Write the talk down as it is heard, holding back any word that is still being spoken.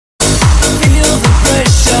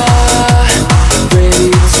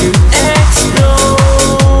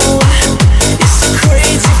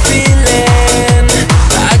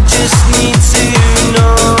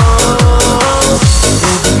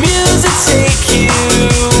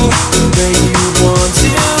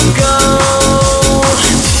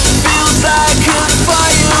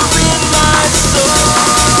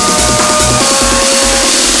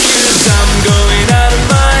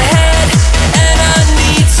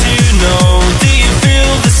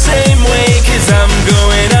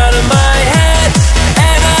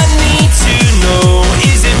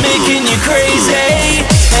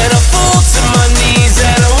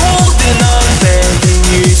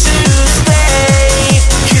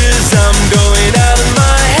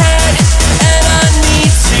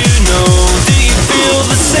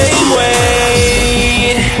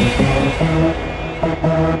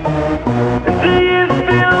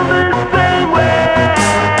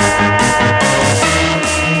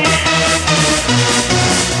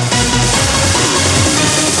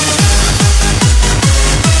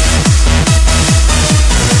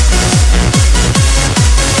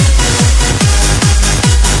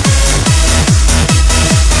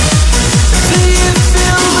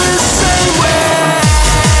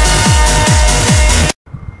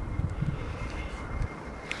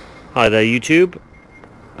Hi there YouTube.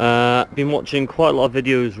 Been watching quite a lot of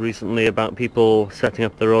videos recently about people setting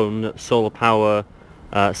up their own solar power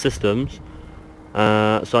systems. So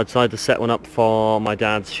I decided to set one up for my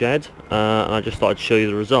dad's shed, and I just thought I'd show you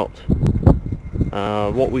the result.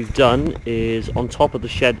 What we've done is, on top of the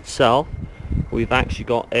shed itself, we've actually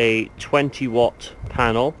got a 20-watt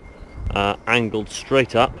panel angled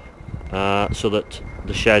straight up so that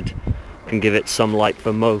the shed can give it some light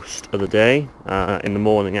for most of the day, in the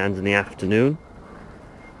morning and in the afternoon.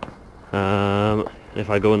 If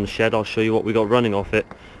I go in the shed, I'll show you what we got running off it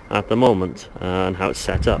at the moment and how it's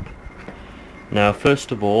set up. Now,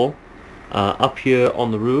 first of all, up here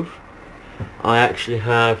on the roof, I actually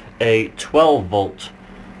have a 12-volt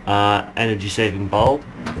energy saving bulb,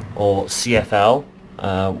 or CFL,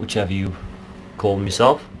 whichever you call them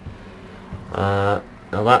yourself. Now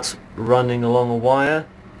that's running along a wire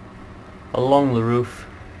along the roof.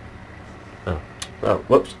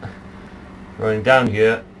 Whoops, running down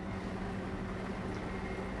here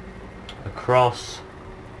across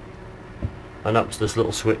and up to this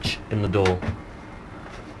little switch in the door.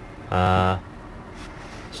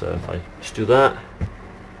 So if I just do that,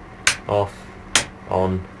 off,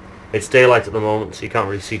 on. It's daylight at the moment, so you can't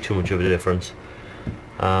really see too much of a difference.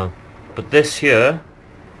 But this here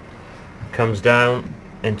comes down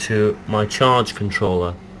into my charge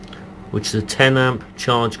controller, which is a 10 amp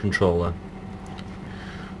charge controller.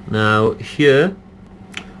 Now here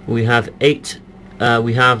we have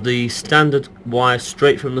we have the standard wire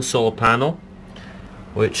straight from the solar panel,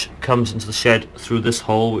 which comes into the shed through this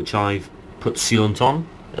hole, which I've put sealant on,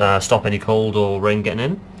 stop any cold or rain getting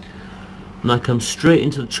in. And that comes straight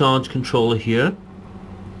into the charge controller here.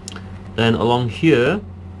 Then along here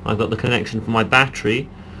I've got the connection for my battery.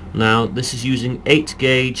 Now this is using 8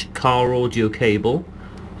 gauge car audio cable,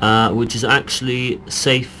 which is actually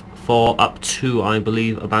safe for up to, I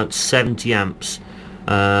believe, about 70 amps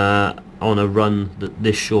on a run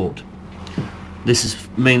this short. This is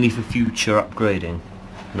mainly for future upgrading.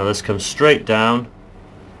 Now this comes straight down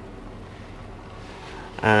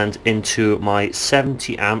and into my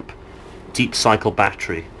 70 amp deep cycle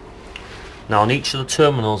battery. Now on each of the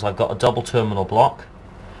terminals I've got a double terminal block,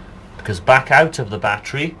 because back out of the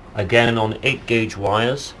battery, again on 8 gauge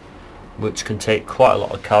wires, which can take quite a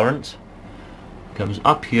lot of current, comes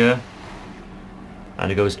up here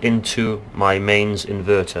and it goes into my mains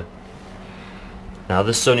inverter. Now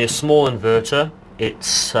this is only a small inverter.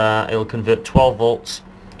 It'll convert 12 volts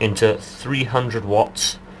into 300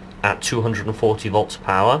 watts at 240 volts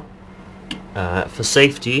power. For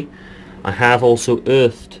safety, I have also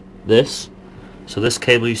earthed this, so this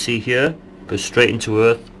cable you see here goes straight into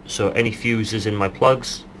earth, so any fuses in my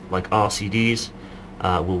plugs, like RCDs,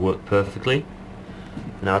 will work perfectly.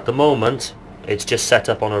 Now at the moment it's just set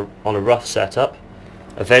up on a rough setup.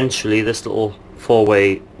 Eventually this little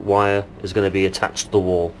 4-way wire is going to be attached to the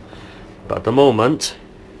wall, but at the moment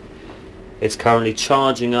it's currently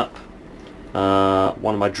charging up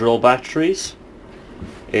one of my drill batteries.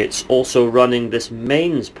 It's also running this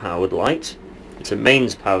mains powered light. It's a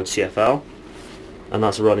mains powered CFL, and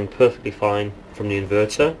that's running perfectly fine from the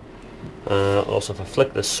inverter. Also, if I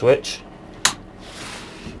flick this switch,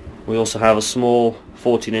 we also have a small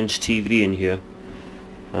 14-inch TV in here,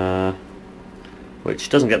 which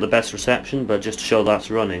doesn't get the best reception, but just to show that's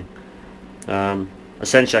running.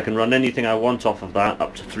 Essentially I can run anything I want off of that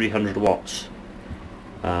up to 300 watts.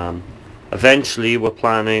 Eventually we're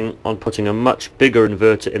planning on putting a much bigger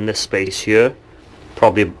inverter in this space here,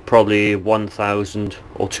 probably 1000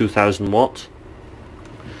 or 2000 watts,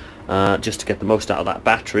 just to get the most out of that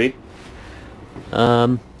battery.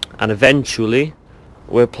 And eventually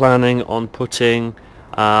we're planning on putting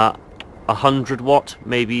 100 watt,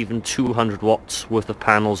 maybe even 200 watts worth of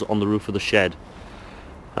panels on the roof of the shed.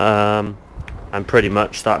 And pretty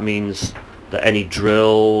much that means that any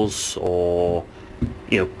drills or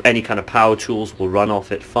any kind of power tools will run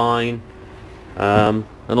off it fine. And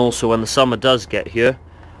also when the summer does get here,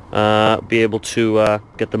 be able to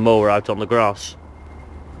get the mower out on the grass.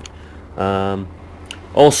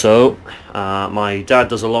 Also, my dad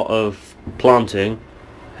does a lot of planting,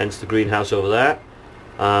 hence the greenhouse over there.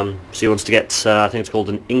 So he wants to get, I think it's called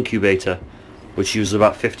an incubator, which uses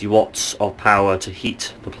about 50 watts of power to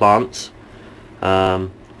heat the plants.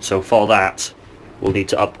 So for that we'll need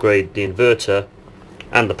to upgrade the inverter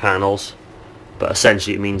and the panels, but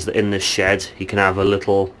essentially it means that in this shed he can have a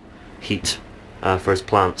little heat for his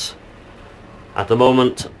plants. At the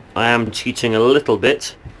moment I am cheating a little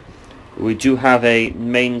bit. We do have a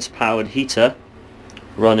mains powered heater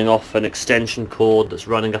running off an extension cord that's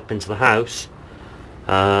running up into the house,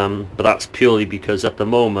 but that's purely because at the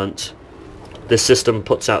moment This system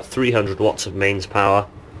puts out 300 watts of mains power,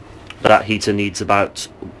 but that heater needs about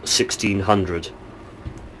 1600.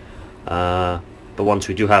 But once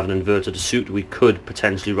we do have an inverter to suit, we could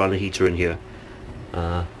potentially run a heater in here.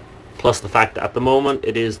 Plus the fact that at the moment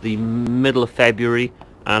it is the middle of February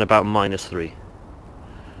and about -3.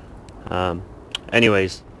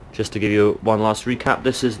 Anyways, just to give you one last recap,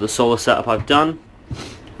 this is the solar setup I've done.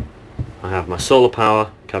 I have my solar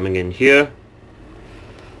power coming in here.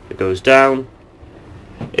 It goes down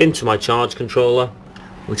into my charge controller,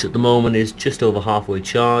 which at the moment is just over halfway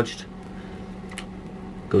charged.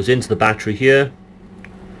 Goes into the battery here.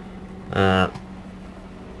 Where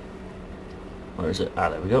is it? Ah,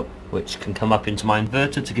 there we go. Which can come up into my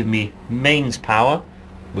inverter to give me mains power,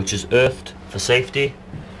 which is earthed for safety,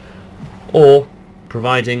 or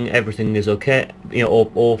providing everything is okay, you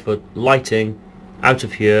know, or for lighting out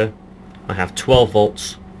of here, I have 12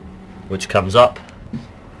 volts, which comes up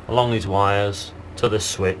along these wires to this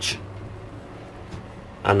switch,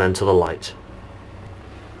 and then to the light.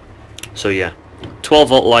 So yeah, 12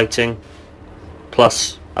 volt lighting,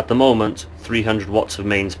 plus at the moment 300 watts of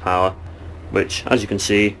mains power, which as you can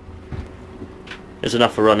see is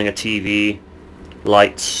enough for running a TV,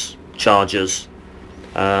 lights, chargers,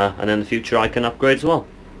 and in the future I can upgrade as well.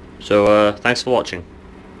 So thanks for watching.